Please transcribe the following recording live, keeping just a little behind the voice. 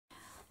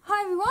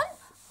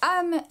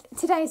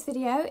Today's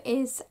video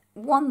is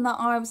one that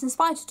I was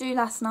inspired to do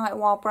last night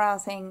while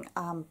browsing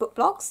book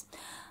blogs.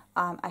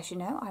 As you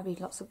know, I read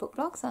lots of book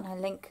blogs and I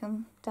link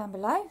them down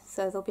below,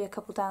 so there'll be a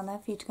couple down there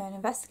for you to go and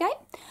investigate.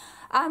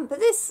 But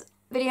this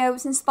video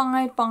was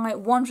inspired by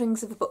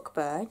Wanderings of a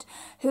Bookbird,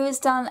 who has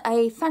done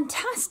a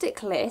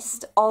fantastic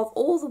list of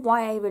all the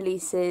YA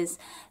releases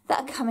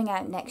that are coming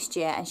out next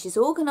year, and she's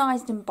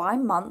organised them by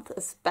month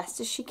as best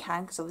as she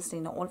can, because obviously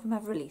not all of them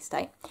have a release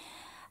date,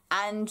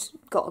 and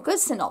got a good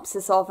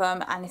synopsis of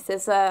them, and if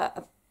there's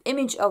a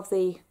image of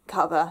the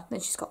cover, then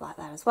she's got that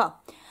there as well.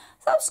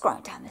 So I was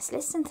scrolling down this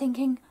list and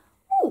thinking,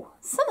 oh,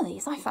 some of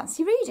these I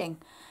fancy reading.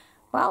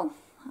 Well,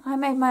 I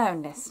made my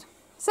own list.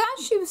 So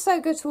as she was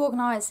so good to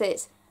organise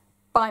it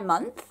by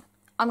month,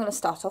 I'm going to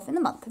start off in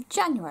the month of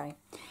January.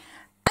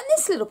 And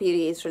this little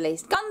beauty is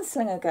released,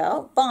 Gunslinger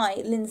Girl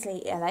by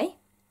Lindsay Ely.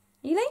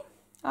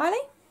 Eiley?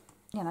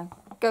 You know,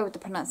 go with the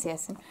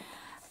pronunciation.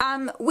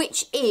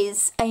 Which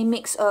is a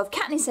mix of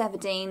Katniss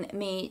Everdeen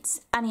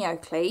meets Annie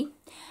Oakley.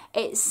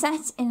 It's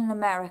set in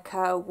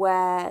America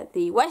where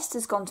the West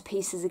has gone to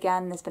pieces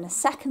again. There's been a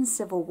second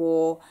civil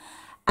war,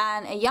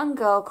 and a young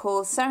girl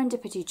called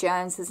Serendipity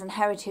Jones has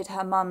inherited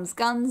her mum's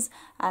guns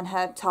and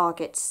her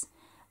targets.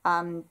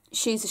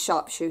 She's a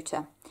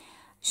sharpshooter.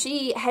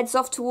 She heads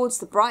off towards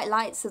the bright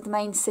lights of the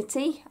main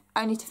city,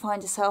 only to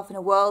find herself in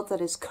a world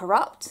that is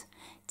corrupt,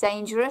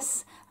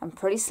 dangerous, and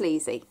pretty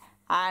sleazy.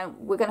 And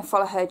we're going to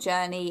follow her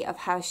journey of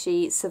how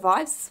she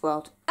survives this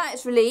world.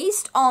 It's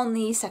released on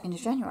the 2nd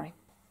of January.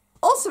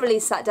 Also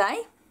released that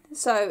day,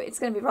 so it's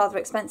going to be rather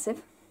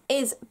expensive,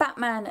 is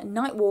Batman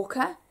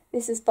Nightwalker.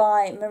 This is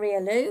by Maria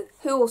Liu,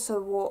 who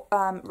also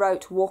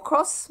wrote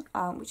Warcross,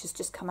 which has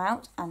just come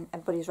out and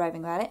everybody's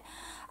raving about it.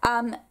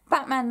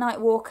 Batman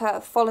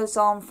Nightwalker follows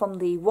on from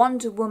the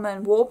Wonder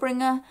Woman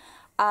Warbringer.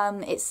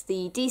 It's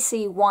the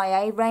DC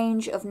YA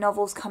range of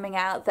novels coming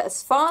out that,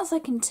 as far as I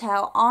can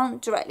tell,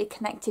 aren't directly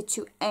connected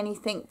to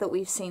anything that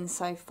we've seen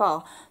so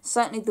far.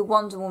 Certainly the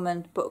Wonder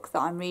Woman book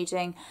that I'm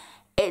reading,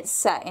 it's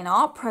set in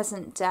our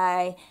present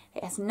day.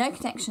 It has no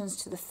connections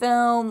to the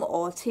film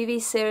or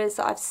TV series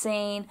that I've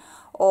seen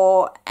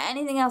or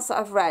anything else that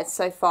I've read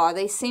so far.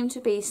 They seem to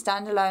be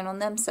standalone on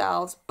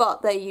themselves,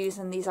 but they're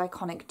using these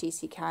iconic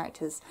DC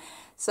characters.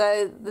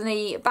 So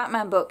the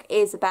Batman book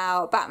is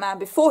about Batman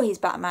before he's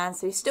Batman,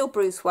 so he's still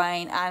Bruce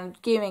Wayne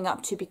and gearing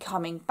up to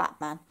becoming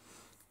Batman.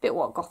 Bit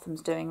what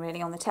Gotham's doing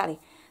really on the telly.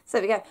 So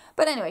there we go.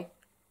 But anyway,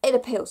 it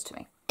appeals to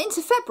me.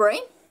 Into February,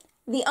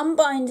 The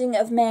Unbinding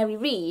of Mary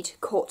Read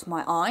caught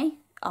my eye.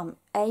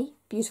 A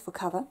beautiful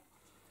cover.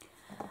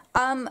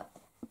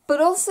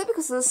 But also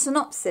because of the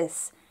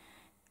synopsis.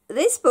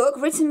 This book,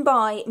 written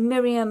by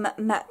Miriam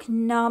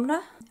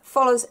McNamara,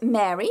 follows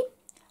Mary,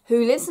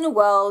 who lives in a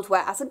world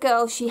where as a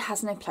girl she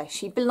has no place,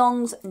 she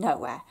belongs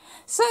nowhere.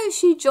 So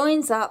she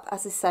joins up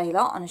as a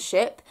sailor on a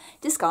ship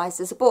disguised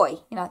as a boy,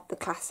 you know, the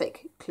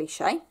classic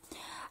cliche,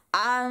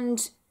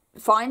 and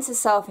finds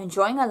herself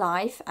enjoying her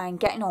life and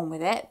getting on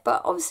with it,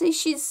 but obviously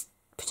she's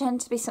pretending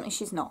to be something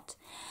she's not.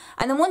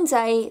 And then one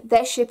day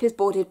their ship is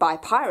boarded by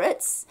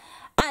pirates,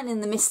 and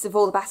in the midst of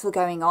all the battle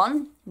going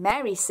on,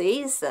 Mary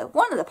sees that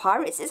one of the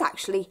pirates is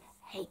actually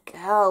a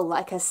girl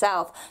like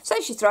herself. So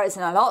she throws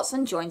in her lots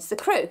and joins the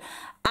crew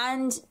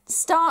and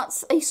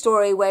starts a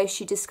story where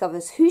she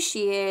discovers who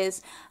she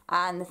is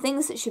and the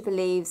things that she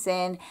believes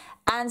in,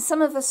 and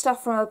some of the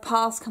stuff from her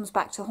past comes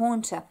back to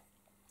haunt her.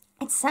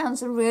 It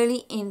sounds a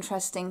really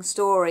interesting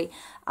story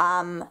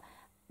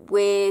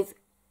with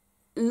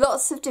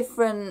lots of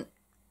different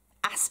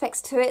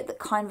aspects to it that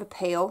kind of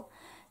appeal.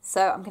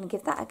 So I'm going to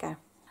give that a go.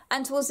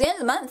 And towards the end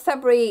of the month,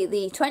 February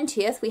the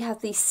 20th, we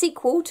have the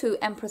sequel to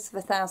Empress of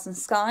a Thousand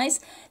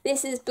Skies.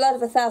 This is Blood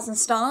of a Thousand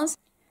Stars.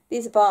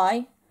 These are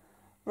by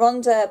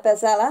Rhonda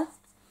Bezella.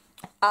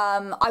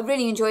 I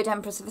really enjoyed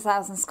Empress of a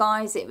Thousand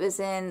Skies. It was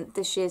in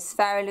this year's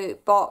Fairy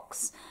Loot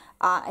box.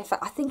 In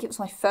fact, I think it was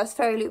my first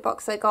Fairy Loot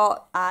box I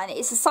got. And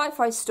it's a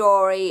sci-fi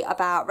story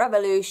about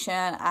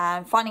revolution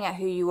and finding out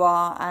who you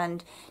are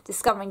and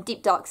discovering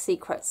deep, dark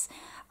secrets.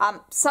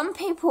 Some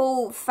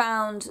people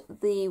found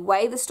the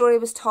way the story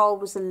was told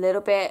was a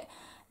little bit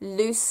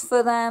loose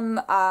for them,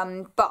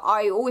 but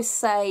I always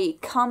say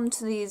come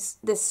to this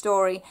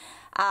story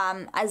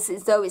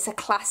as though it's a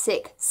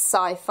classic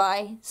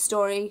sci-fi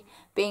story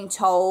being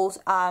told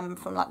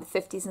from like the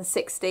 50s and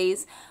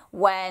 60s,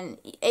 when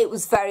it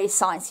was very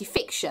sciencey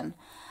fiction,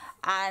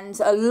 and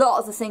a lot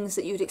of the things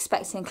that you'd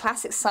expect in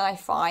classic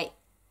sci-fi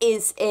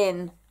is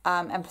in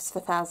Empress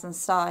of a Thousand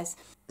Stars.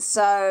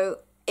 So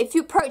if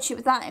you approach it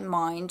with that in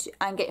mind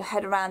and get your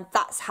head around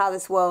that's how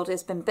this world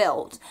has been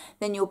built,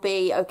 then you'll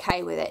be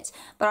okay with it.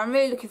 But I'm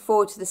really looking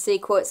forward to the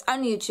sequel. It's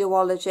only a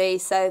duology,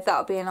 so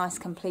that'll be a nice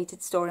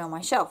completed story on my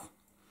shelf.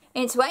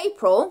 Into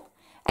April.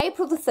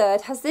 April the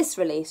 3rd has this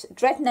release,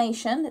 Dread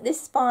Nation.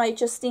 This is by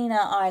Justina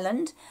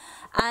Ireland,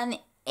 and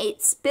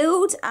it's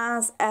billed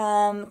as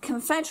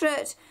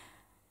Confederate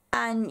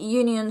and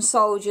Union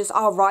soldiers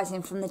are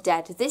rising from the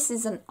dead. This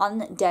is an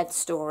undead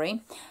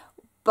story,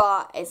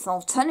 but it's an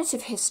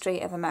alternative history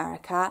of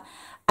America,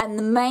 And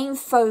the main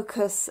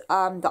focus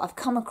that I've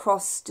come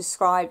across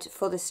described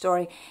for this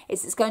story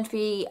is it's going to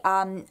be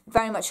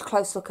very much a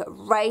close look at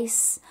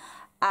race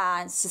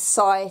and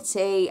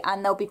society,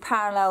 and there'll be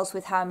parallels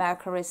with how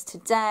America is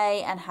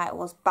today and how it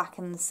was back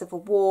in the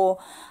Civil War.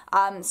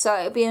 So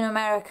it'll be in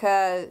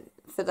America,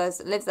 for those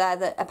that live there,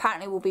 that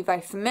apparently will be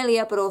very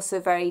familiar but also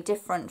very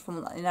different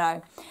from what you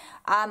know.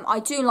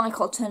 I do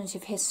like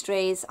alternative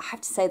histories. I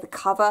have to say the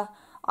cover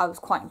I was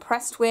quite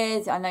impressed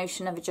with. I know you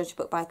should never judge a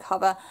book by a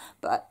cover,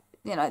 but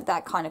you know,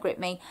 that kind of gripped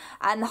me.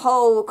 And the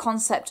whole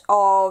concept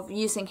of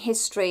using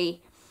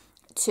history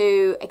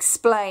to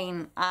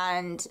explain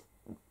and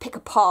pick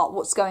apart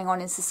what's going on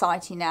in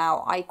society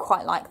now, I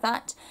quite like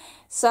that.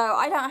 So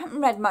I haven't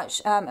read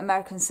much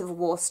American Civil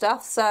War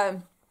stuff,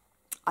 so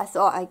I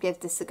thought I'd give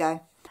this a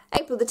go.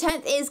 April the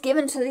 10th is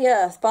Given to the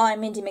Earth by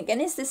Mindy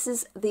McGuinness. This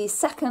is the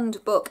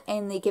second book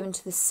in the Given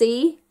to the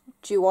Sea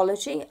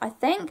duology, I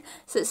think.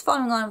 So it's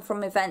following on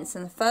from events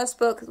in the first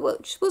book,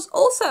 which was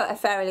also a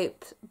fairy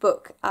loop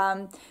book,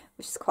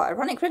 which is quite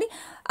ironic really.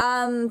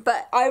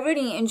 But I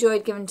really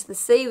enjoyed Given to the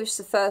Sea, which is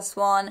the first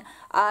one.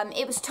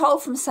 It was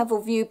told from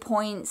several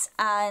viewpoints,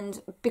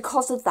 and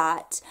because of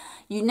that,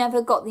 you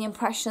never got the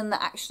impression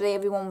that actually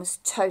everyone was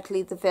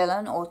totally the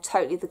villain or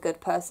totally the good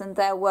person.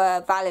 There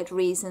were valid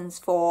reasons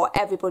for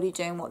everybody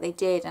doing what they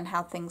did and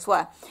how things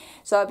were.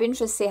 So I'd be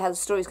interested to see how the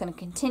story is going to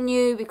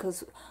continue,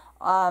 because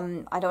I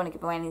don't want to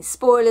give away any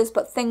spoilers,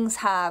 but things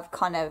have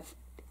kind of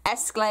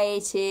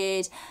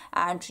escalated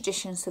and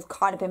traditions have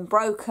kind of been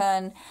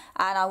broken,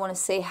 and I want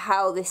to see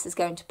how this is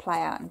going to play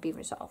out and be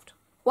resolved.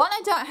 One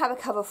I don't have a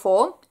cover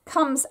for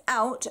comes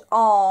out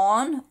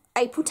on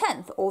April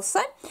 10th also,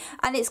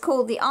 and it's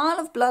called The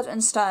Isle of Blood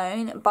and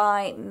Stone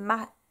by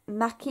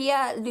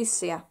Makia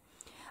Lucia.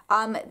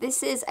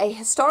 This is a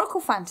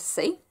historical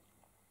fantasy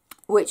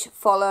which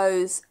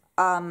follows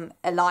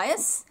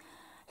Elias,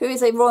 who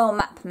is a royal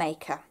map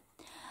maker.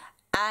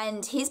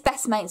 And he's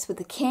best mates with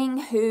the king,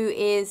 who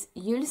is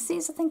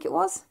Ulysses, I think it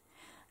was.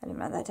 I didn't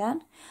write that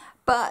down.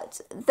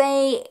 But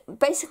they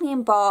basically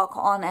embark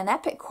on an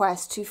epic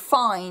quest to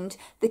find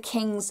the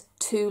king's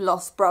two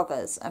lost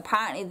brothers.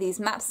 Apparently these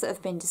maps that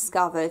have been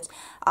discovered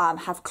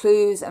have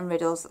clues and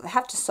riddles that they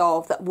have to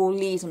solve that will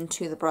lead them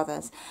to the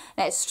brothers.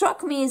 Now it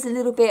struck me as a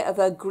little bit of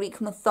a Greek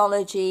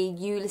mythology,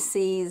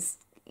 Ulysses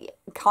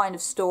kind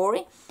of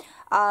story.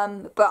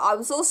 But I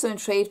was also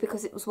intrigued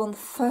because it was one of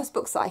the first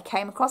books that I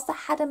came across that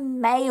had a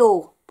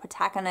male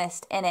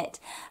protagonist in it,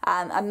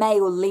 a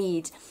male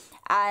lead.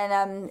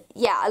 And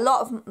yeah, a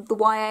lot of the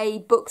YA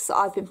books that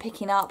I've been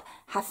picking up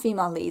have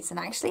female leads, and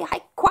actually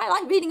I quite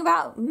like reading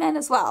about men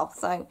as well,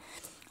 so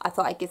I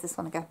thought I'd give this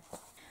one a go.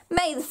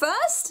 May the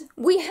 1st,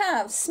 we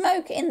have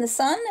Smoke in the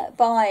Sun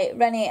by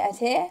Renée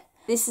Ahdieh.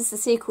 This is the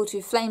sequel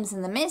to Flames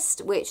in the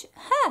Mist, which,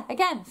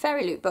 again,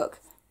 fairy loot book.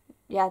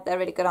 Yeah, they're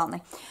really good, aren't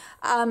they?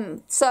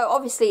 So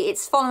obviously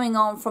it's following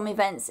on from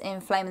events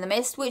in Flame in the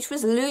Mist, which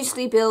was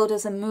loosely billed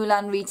as a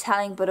Mulan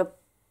retelling, but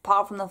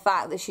apart from the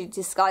fact that she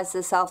disguises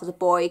herself as a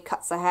boy,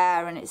 cuts her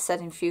hair, and it's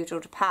set in feudal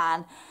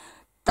Japan,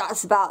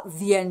 that's about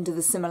the end of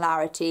the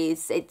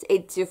similarities.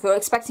 If you're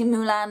expecting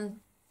Mulan,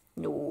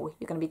 no,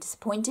 you're going to be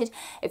disappointed.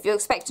 If you're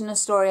expecting a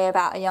story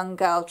about a young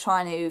girl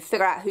trying to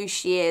figure out who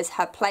she is,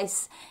 her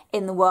place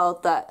in the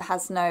world that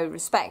has no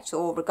respect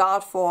or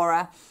regard for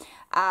her,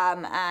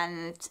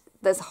 and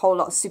there's a whole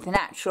lot of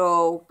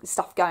supernatural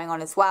stuff going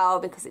on as well,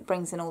 because it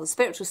brings in all the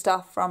spiritual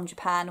stuff from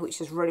Japan,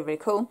 which is really, really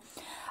cool,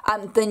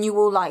 then you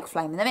will like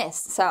Flame in the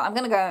Mist. So I'm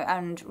going to go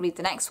and read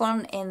the next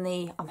one in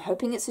the, I'm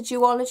hoping it's a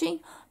duology,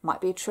 might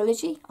be a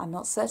trilogy, I'm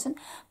not certain,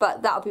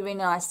 but that would be really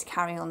nice to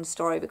carry on the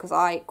story, because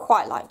I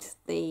quite liked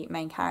the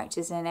main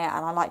characters in it,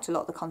 and I liked a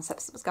lot of the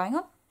concepts that was going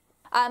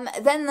on.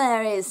 Then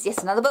there is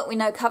yet another book we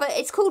know cover.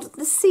 It's called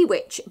The Sea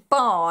Witch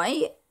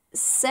by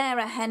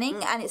Sarah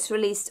Henning, and it's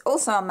released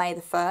also on May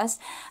the 1st,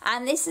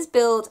 and this is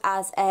billed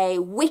as a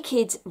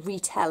wicked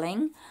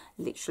retelling,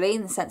 literally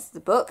in the sense of the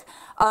book,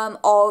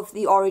 of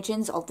the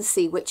origins of the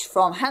Sea Witch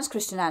from Hans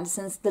Christian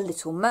Andersen's The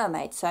Little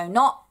Mermaid. So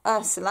not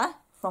Ursula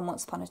from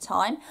Once Upon a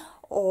Time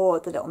or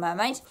The Little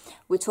Mermaid.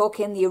 We're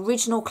talking the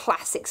original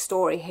classic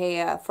story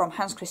here from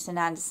Hans Christian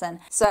Andersen.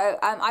 So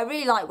I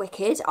really like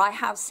Wicked. I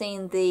have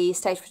seen the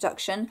stage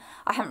production.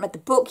 I haven't read the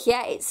book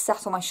yet. It's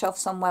sat on my shelf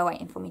somewhere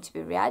waiting for me to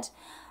be read.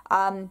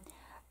 But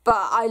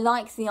I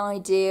like the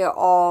idea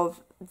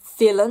of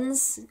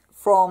villains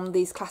from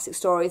these classic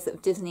stories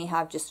that Disney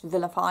have just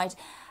vilified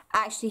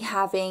actually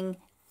having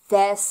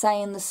their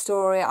say in the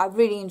story. I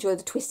really enjoy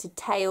the twisted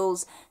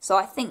tales, so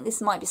I think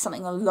this might be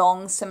something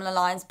along similar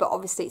lines, but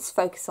obviously it's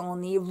focusing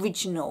on the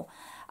original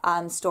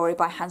story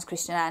by Hans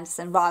Christian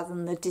Andersen rather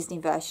than the Disney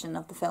version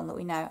of the film that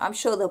we know. I'm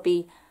sure there'll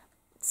be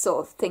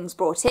sort of things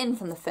brought in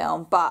from the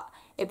film, but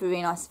it'd be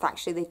really nice if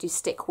actually they do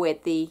stick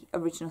with the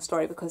original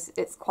story, because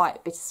it's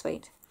quite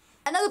bittersweet.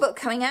 Another book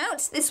coming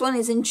out, this one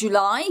is in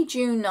July.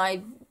 June,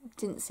 I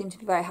didn't seem to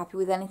be very happy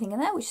with anything in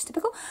there, which is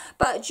typical.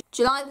 But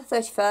July the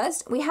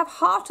 31st, we have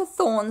Heart of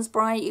Thorns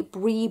by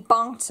Bree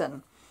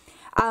Barton.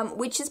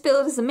 which is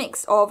billed as a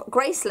mix of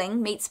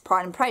Graceling meets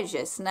Pride and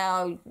Prejudice.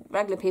 Now,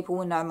 regular people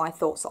will know my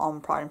thoughts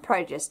on Pride and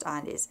Prejudice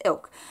and its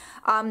ilk.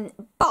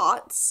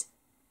 But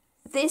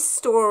this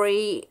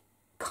story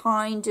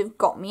kind of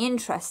got me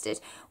interested.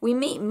 We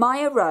meet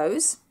Maya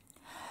Rose,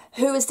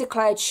 who has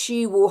declared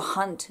she will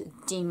hunt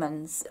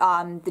demons.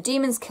 The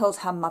demons killed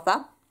her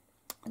mother.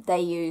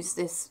 They use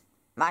this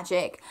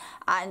magic,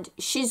 and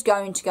she's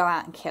going to go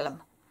out and kill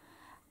them.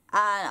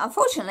 And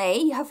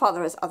unfortunately, her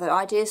father has other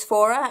ideas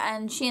for her,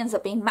 and she ends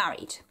up being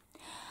married.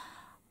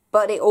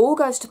 But it all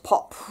goes to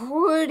pot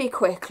pretty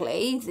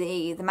quickly.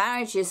 The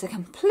marriage is a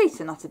complete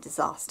and utter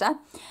disaster.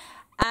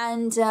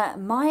 And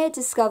Maya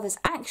discovers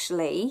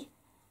actually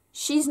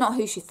she's not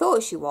who she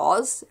thought she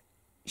was.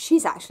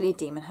 She's actually a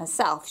demon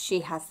herself.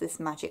 She has this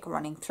magic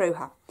running through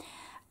her.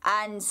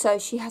 And so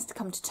she has to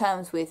come to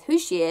terms with who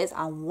she is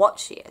and what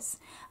she is,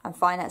 and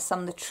find out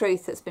some of the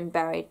truth that's been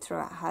buried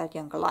throughout her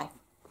younger life.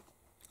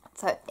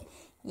 So,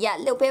 yeah, a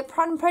little bit of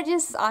Pride and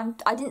Prejudice. I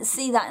didn't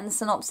see that in the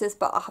synopsis,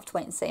 but I'll have to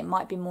wait and see. It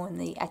might be more in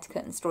the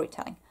etiquette and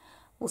storytelling.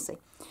 We'll see.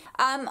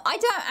 I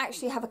don't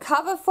actually have a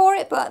cover for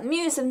it, but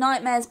Muse of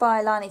Nightmares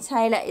by Lani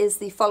Taylor is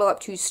the follow-up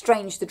to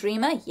Strange the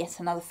Dreamer, yet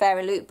another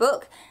Fairy Loot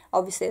book.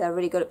 Obviously, they're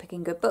really good at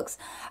picking good books.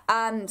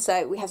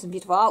 So we have some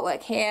beautiful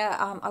artwork here.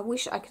 I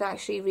wish I could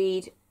actually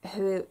read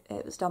who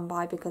it was done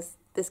by, because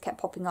this kept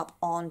popping up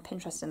on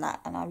Pinterest and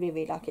that, and I really,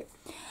 really like it.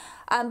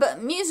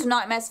 But Muse of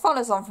Nightmares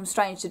follows on from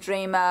Strange the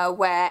Dreamer,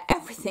 where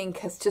everything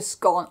has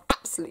just gone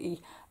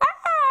absolutely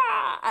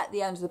at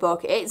the end of the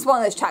book. It's one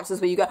of those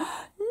chapters where you go,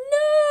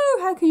 no,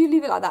 how can you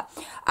leave it like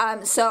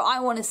that? So I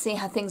want to see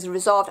how things are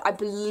resolved. I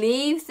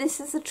believe this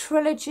is a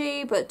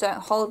trilogy, but don't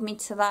hold me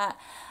to that.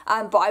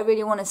 But I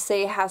really want to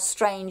see how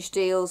Strange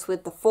deals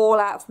with the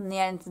fallout from the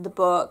end of the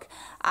book,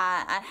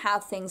 and how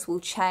things will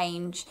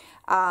change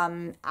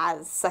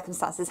as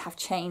circumstances have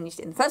changed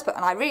in the first book.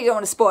 And I really don't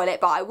want to spoil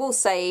it, but I will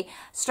say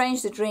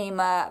Strange the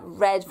Dreamer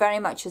read very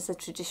much as a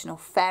traditional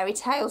fairy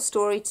tale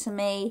story to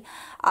me.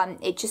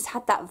 It just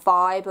had that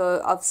vibe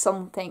of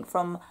something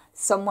from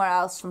somewhere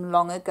else from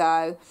long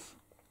ago.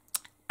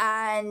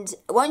 And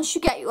once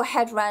you get your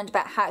head around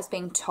about how it's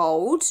being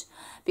told,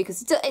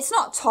 because it's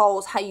not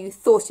told how you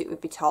thought it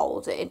would be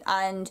told,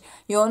 and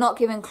you're not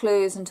given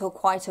clues until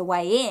quite a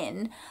way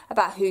in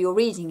about who you're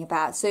reading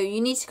about. So you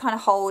need to kind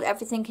of hold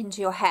everything into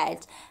your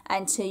head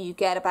until you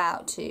get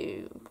about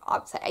to, I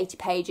would say, 80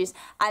 pages,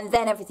 and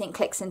then everything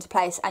clicks into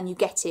place and you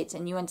get it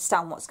and you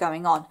understand what's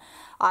going on.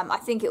 I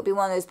think it'll be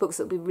one of those books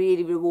that'll be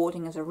really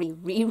rewarding as a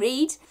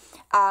reread.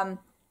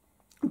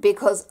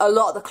 Because a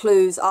lot of the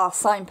clues are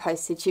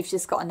signposted. You've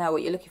just got to know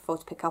what you're looking for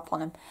to pick up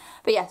on them.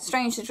 But yeah,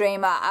 Strange the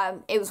Dreamer,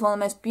 it was one of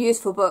the most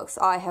beautiful books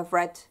I have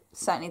read,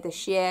 certainly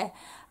this year.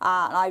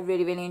 And I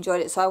really enjoyed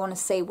it. So I want to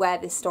see where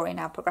this story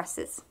now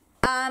progresses.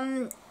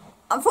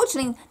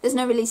 Unfortunately, there's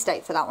no release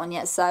date for that one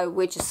yet. So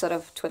we're just sort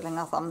of twiddling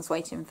our thumbs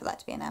waiting for that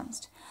to be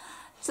announced.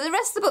 So the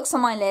rest of the books on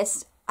my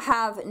list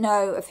have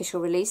no official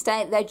release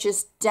date. They're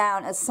just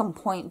down at some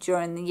point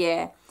during the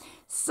year.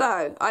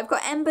 So, I've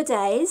got Ember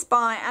Days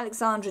by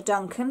Alexandra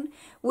Duncan,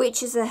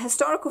 which is a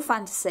historical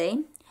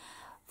fantasy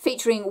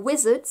featuring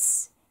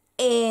wizards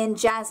in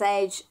Jazz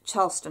Age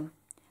Charleston.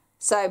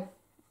 So,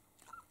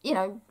 you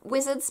know,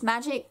 wizards,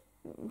 magic,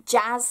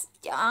 jazz,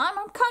 I'm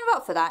kind of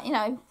up for that, you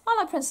know. I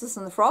like Princess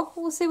and the Frog,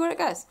 we'll see where it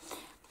goes.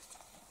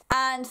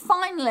 And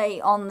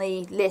finally, on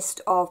the list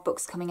of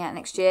books coming out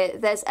next year,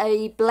 there's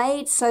A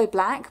Blade So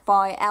Black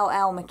by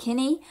L.L.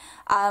 McKinney,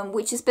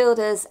 which is billed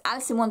as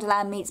Alice in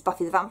Wonderland meets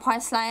Buffy the Vampire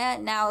Slayer.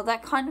 Now,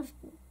 that kind of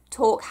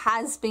talk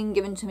has been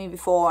given to me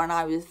before, and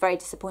I was very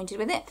disappointed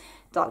with it.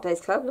 Dark Days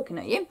Club, looking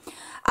at you.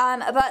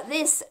 But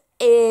this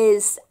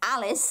is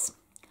Alice,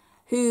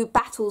 who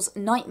battles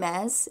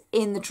nightmares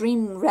in the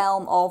dream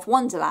realm of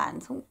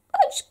Wonderland,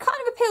 which kind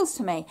of appeals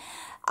to me.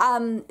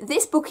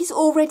 This book is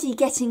already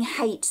getting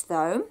hate,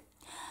 though.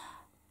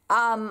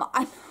 I'm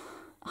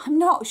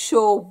not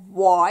sure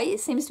why.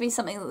 It seems to be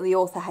something that the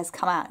author has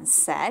come out and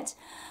said.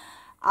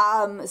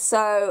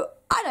 So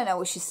I don't know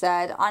what she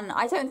said, and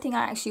I don't think I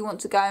actually want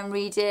to go and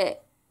read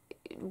it.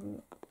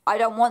 I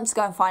don't want to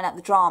go and find out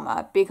the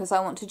drama because I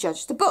want to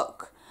judge the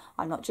book.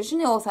 I'm not judging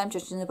the author, I'm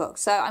judging the book.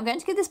 So I'm going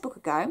to give this book a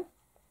go.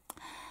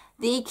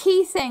 The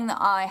key thing that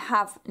I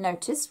have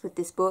noticed with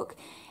this book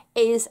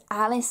is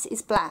Alice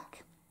is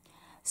black.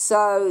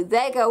 So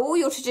there go all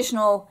your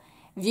traditional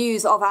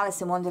views of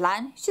Alice in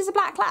Wonderland. She's a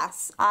black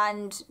lass,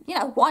 and you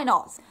know, why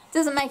not?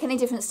 Doesn't make any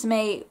difference to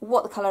me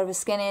what the colour of her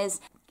skin is.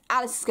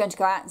 Alice is going to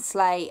go out and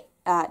slay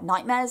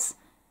nightmares,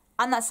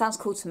 and that sounds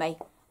cool to me.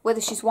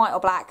 Whether she's white or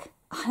black,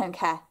 I don't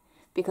care,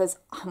 because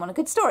I want a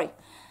good story.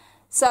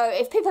 So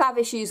if people have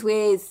issues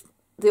with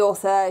the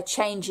author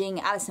changing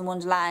Alice in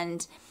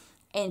Wonderland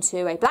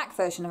into a black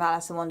version of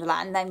Alice in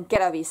Wonderland, then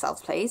get over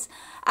yourselves, please.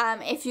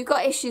 If you've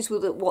got issues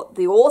with what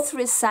the author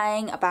is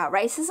saying about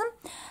racism,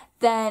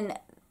 then,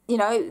 you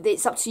know,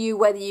 it's up to you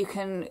whether you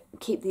can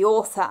keep the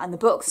author and the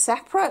book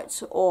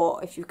separate,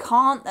 or if you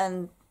can't,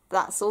 then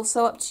that's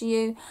also up to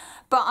you.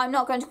 But I'm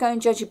not going to go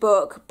and judge a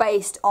book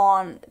based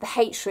on the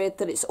hatred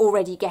that it's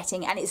already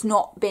getting and it's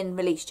not been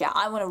released yet.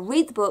 I want to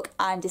read the book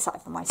and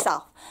decide for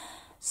myself.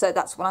 So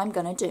that's what I'm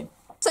going to do.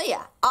 So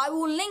yeah, I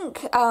will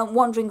link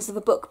Wanderings of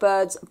a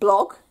Bookbird's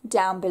blog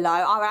down below.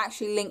 I'll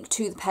actually link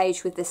to the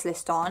page with this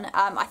list on.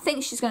 I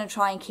think she's going to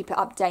try and keep it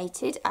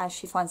updated as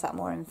she finds out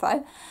more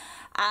info.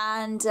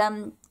 And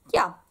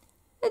yeah,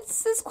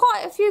 there's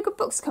quite a few good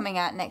books coming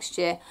out next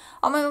year.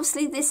 I mean,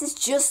 obviously this is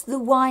just the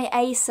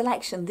YA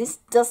selection. This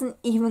doesn't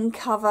even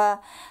cover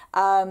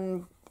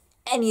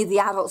any of the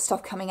adult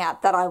stuff coming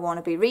out that I want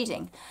to be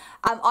reading.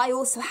 I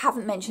also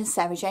haven't mentioned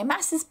Sarah J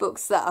Maas's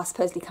books that are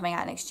supposedly coming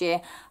out next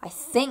year. I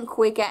think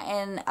we're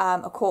getting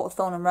A Court of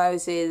Thorn and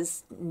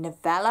Roses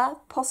novella,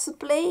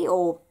 possibly,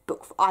 or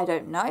book, I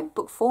don't know,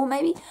 book 4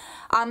 maybe.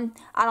 And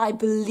I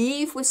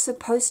believe we're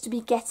supposed to be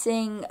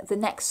getting the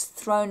next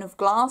Throne of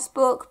Glass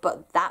book,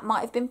 but that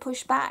might have been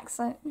pushed back.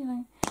 So, you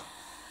know,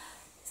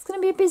 it's going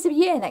to be a busy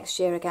year next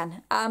year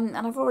again. And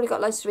I've already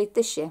got loads to read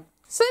this year.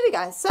 So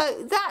there we go.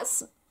 So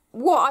that's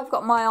what I've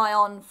got my eye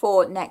on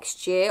for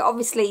next year.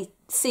 Obviously,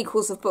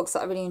 sequels of books that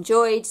I really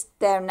enjoyed,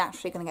 they're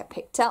naturally going to get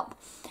picked up.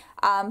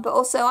 But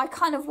also, I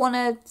kind of want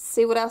to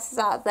see what else is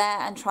out there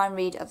and try and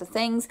read other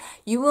things.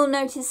 You will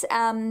notice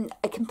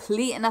a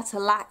complete and utter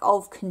lack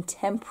of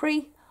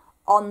contemporary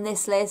on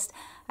this list.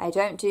 I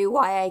don't do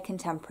YA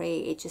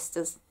contemporary. It just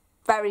does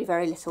very,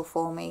 very little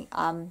for me.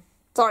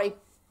 Sorry,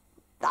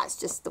 that's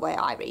just the way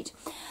I read.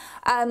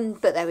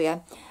 But there we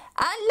go.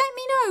 And let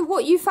me know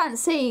what you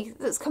fancy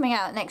that's coming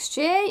out next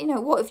year. You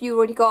know, what have you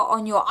already got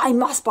on your I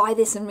must buy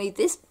this and read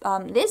this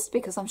list,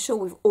 because I'm sure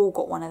we've all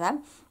got one of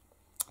them.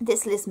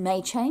 This list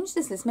may change,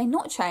 this list may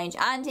not change,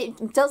 and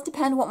it does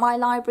depend what my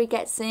library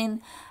gets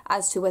in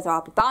as to whether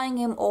I'll be buying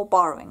them or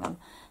borrowing them.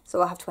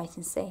 So I'll have to wait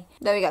and see.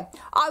 There we go.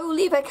 I will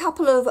leave a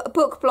couple of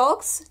book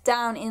blogs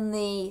down in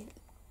the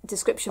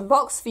description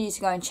box for you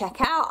to go and check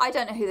out. I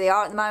don't know who they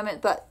are at the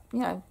moment, but you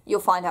know, you'll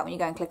find out when you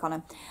go and click on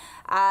them.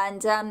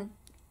 And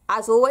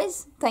as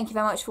always, thank you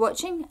very much for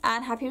watching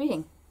and happy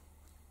reading.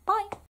 Bye.